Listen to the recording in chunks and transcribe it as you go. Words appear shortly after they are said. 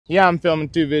Yeah, I'm filming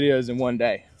 2 videos in one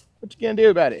day. What you gonna do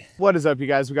about it? What is up, you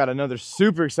guys? We got another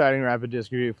super exciting rapid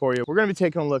disc review for you. We're gonna be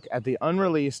taking a look at the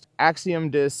unreleased Axiom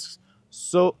discs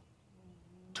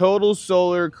Total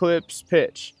Solar Eclipse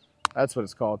Pitch. That's what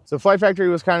it's called. So Flight Factory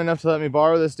was kind enough to let me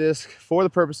borrow this disc for the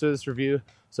purpose of this review.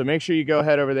 So make sure you go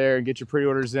ahead over there and get your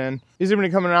pre-orders in. These are gonna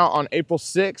be coming out on April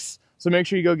 6th. So make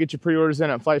sure you go get your pre-orders in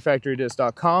at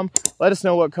flightfactorydisc.com. Let us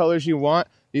know what colors you want.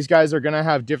 These guys are gonna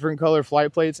have different color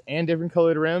flight plates and different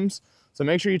colored rims. So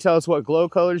make sure you tell us what glow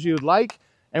colors you would like,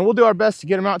 and we'll do our best to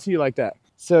get them out to you like that.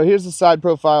 So here's the side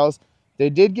profiles. They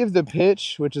did give the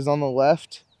pitch, which is on the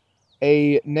left,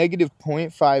 a negative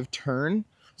 0.5 turn.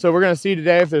 So we're gonna see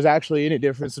today if there's actually any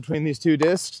difference between these two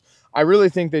discs. I really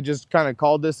think they just kind of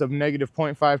called this a negative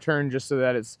 0.5 turn just so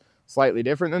that it's slightly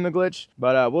different than the glitch,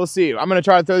 but we'll see. I'm gonna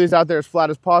try to throw these out there as flat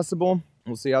as possible.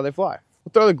 We'll see how they fly.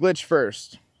 We'll throw the glitch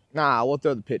first. Nah, we'll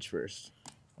throw the pitch first.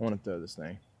 I wanna throw this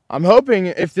thing. I'm hoping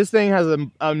if this thing has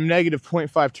a negative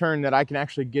 0.5 turn that I can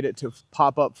actually get it to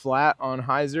pop up flat on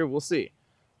hyzer. We'll see.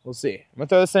 We'll see. I'm gonna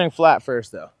throw this thing flat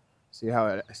first though. See how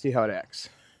it acts.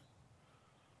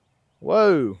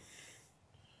 Whoa.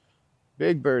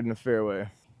 Big bird in the fairway.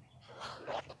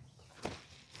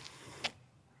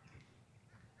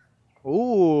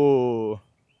 Ooh.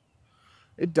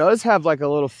 It does have like a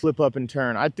little flip up and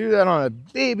turn. I threw that on a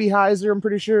baby hyzer, I'm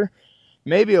pretty sure.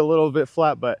 Maybe a little bit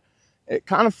flat, but it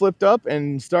kind of flipped up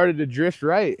and started to drift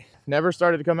right. Never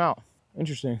started to come out.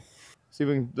 Interesting.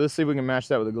 Let's see if we can match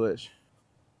that with a glitch.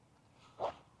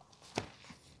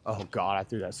 Oh God, I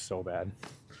threw that so bad.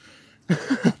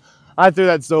 I threw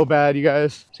that so bad, you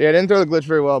guys. See, I didn't throw the glitch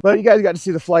very well, but you guys got to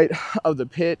see the flight of the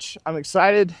pitch. I'm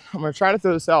excited. I'm gonna try to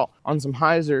throw this out on some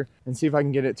hyzer and see if I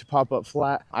can get it to pop up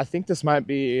flat. I think this might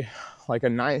be like a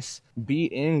nice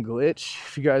beat-in glitch.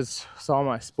 If you guys saw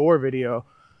my Spore video,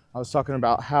 I was talking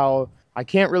about how I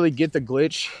can't really get the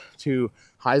glitch to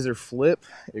hyzer flip.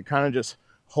 It kind of just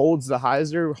holds the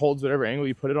hyzer, holds whatever angle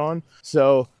you put it on.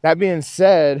 So that being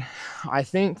said, I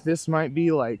think this might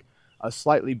be like a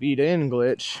slightly beat-in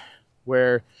glitch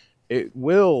where it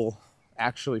will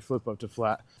actually flip up to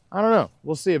flat. I don't know.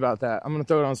 We'll see about that. I'm gonna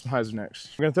throw it on some hyzer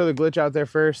next. We're gonna throw the glitch out there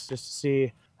first just to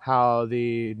see how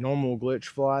the normal glitch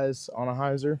flies on a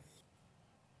hyzer.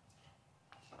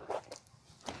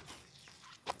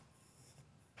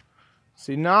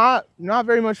 See, not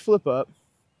very much flip up.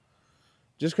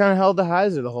 Just kind of held the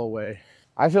hyzer the whole way.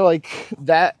 I feel like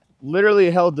that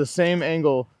literally held the same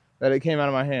angle that it came out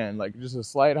of my hand. Like just a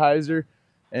slight hyzer,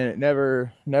 and it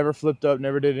never flipped up,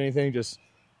 never did anything, just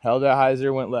held that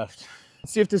hyzer, went left.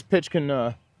 Let's see if this pitch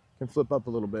can flip up a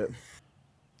little bit.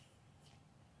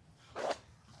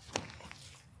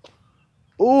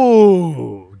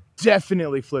 Ooh,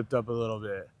 definitely flipped up a little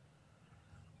bit.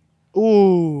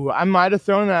 Ooh, I might have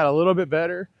thrown that a little bit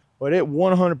better, but it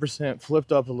 100%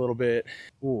 flipped up a little bit.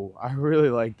 Ooh, I really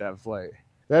like that flight.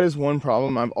 That is one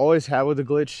problem I've always had with the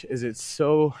glitch, is it's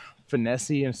so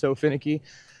finessey and so finicky.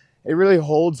 It really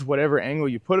holds whatever angle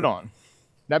you put it on.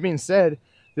 That being said,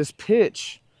 this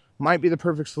pitch might be the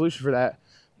perfect solution for that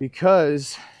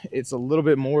because it's a little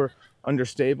bit more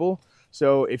understable.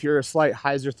 So if you're a slight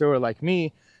hyzer thrower like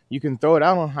me, you can throw it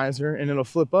out on hyzer and it'll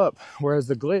flip up. Whereas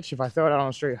the glitch, if I throw it out on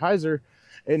a straight hyzer,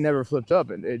 it never flipped up.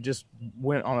 It just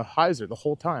went on a hyzer the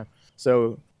whole time.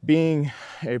 So being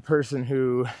a person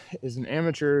who is an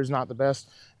amateur, is not the best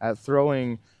at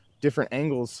throwing different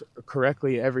angles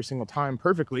correctly every single time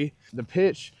perfectly, the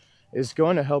pitch is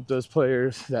going to help those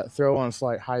players that throw on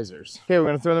slight hyzers. Okay, we're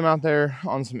gonna throw them out there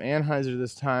on some anhyzer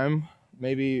this time.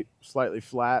 Maybe slightly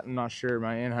flat, I'm not sure.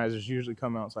 My anhyzers usually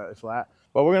come out slightly flat.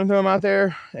 But we're gonna throw them out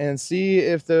there and see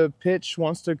if the pitch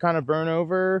wants to kind of burn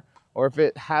over or if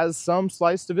it has some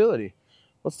slight stability.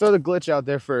 Let's throw the glitch out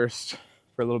there first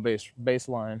for a little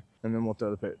baseline, and then we'll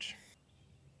throw the pitch.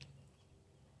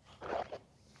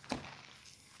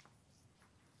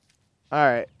 All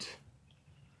right,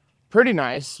 pretty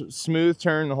nice, smooth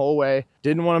turn the whole way.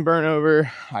 Didn't want to burn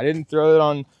over. I didn't throw it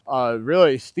on a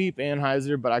really steep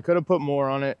anhyzer, but I could have put more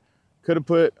on it. Could have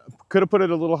put it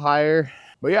a little higher.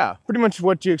 But yeah, pretty much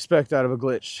what you expect out of a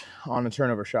glitch on a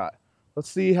turnover shot. Let's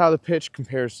see how the pitch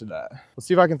compares to that. Let's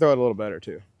see if I can throw it a little better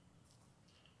too.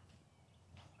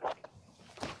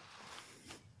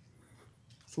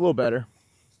 It's a little better.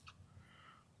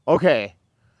 Okay,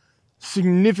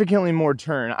 significantly more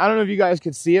turn. I don't know if you guys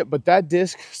could see it, but that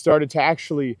disc started to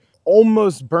actually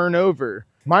almost burn over.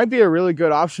 Might be a really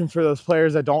good option for those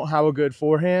players that don't have a good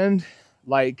forehand,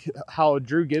 like how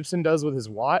Drew Gibson does with his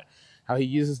watt. How he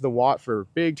uses the watt for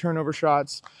big turnover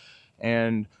shots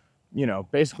and, you know,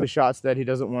 basically shots that he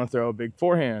doesn't want to throw a big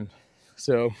forehand.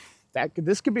 So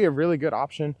this could be a really good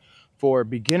option for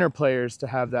beginner players to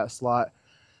have that slot.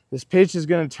 This pitch is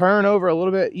going to turn over a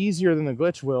little bit easier than the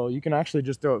glitch will. You can actually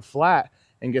just throw it flat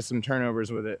and get some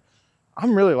turnovers with it.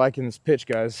 I'm really liking this pitch,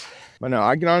 guys. But no,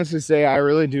 I can honestly say I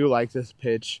really do like this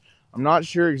pitch. I'm not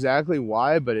sure exactly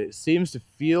why, but it seems to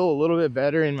feel a little bit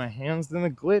better in my hands than the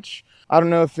glitch. I don't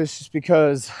know if it's just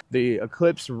because the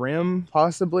Eclipse rim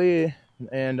possibly,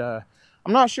 and I'm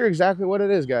not sure exactly what it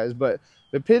is, guys, but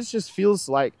the pitch just feels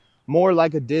like more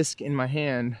like a disc in my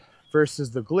hand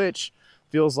versus the glitch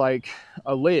feels like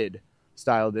a lid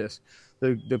style disc.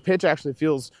 The pitch actually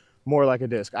feels more like a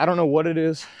disc. I don't know what it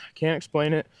is. I can't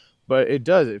explain it, but it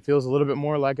does. It feels a little bit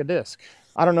more like a disc.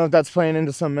 I don't know if that's playing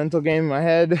into some mental game in my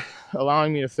head,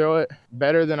 allowing me to throw it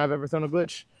better than I've ever thrown a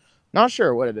glitch. Not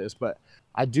sure what it is, but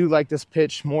I do like this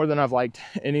pitch more than I've liked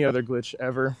any other glitch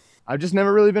ever. I've just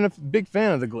never really been a big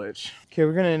fan of the glitch. Okay,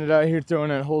 we're gonna end it out here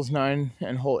throwing at holes 9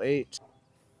 and hole 8.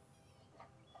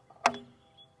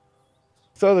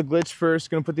 Throw the glitch first.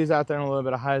 Gonna put these out there in a little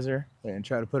bit of hyzer and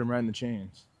try to put them right in the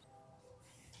chains.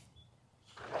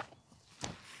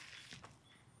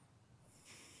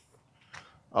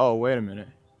 Oh, wait a minute.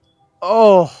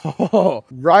 Oh,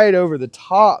 right over the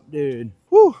top, dude.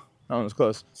 Whew. That one was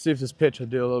close. Let's see if this pitch will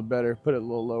do a little better. Put it a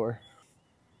little lower.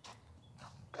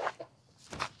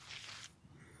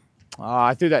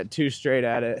 I threw that too straight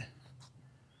at it.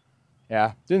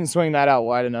 Yeah, didn't swing that out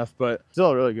wide enough, but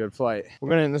still a really good flight. We're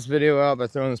gonna end this video out by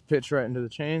throwing this pitch right into the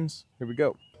chains. Here we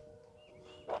go.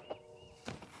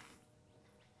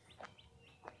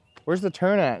 Where's the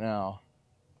turn at now?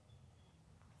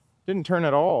 Didn't turn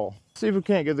at all. See if we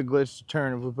can't get the glitch to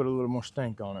turn if we put a little more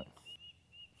stank on it.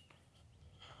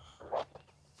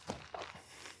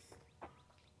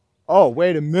 Oh,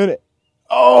 wait a minute.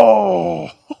 Oh,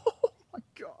 oh my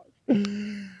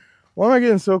God. Why am I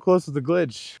getting so close to the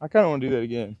glitch? I kind of want to do that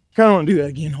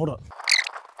again. Hold up.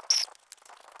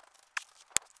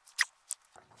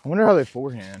 I wonder how they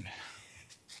forehand.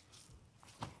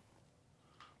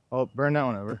 Oh, burn that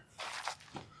one over.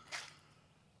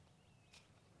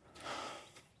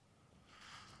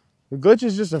 The glitch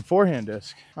is just a forehand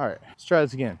disc. All right, let's try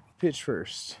this again. Pitch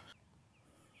first.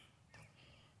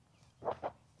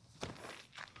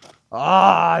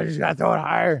 I just gotta throw it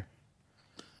higher.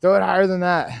 Throw it higher than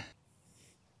that.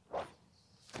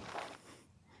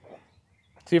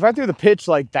 See, if I threw the pitch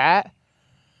like that,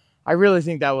 I really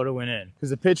think that would have went in because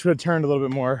the pitch would have turned a little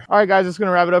bit more. All right, guys, that's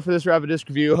gonna wrap it up for this rapid disc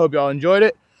review. Hope y'all enjoyed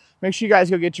it. Make sure you guys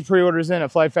go get your pre-orders in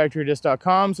at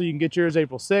flightfactorydisc.com so you can get yours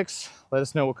April 6th. Let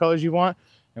us know what colors you want,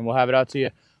 and we'll have it out to you.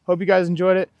 Hope you guys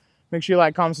enjoyed it. Make sure you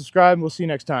like, comment, subscribe, and we'll see you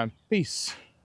next time. Peace.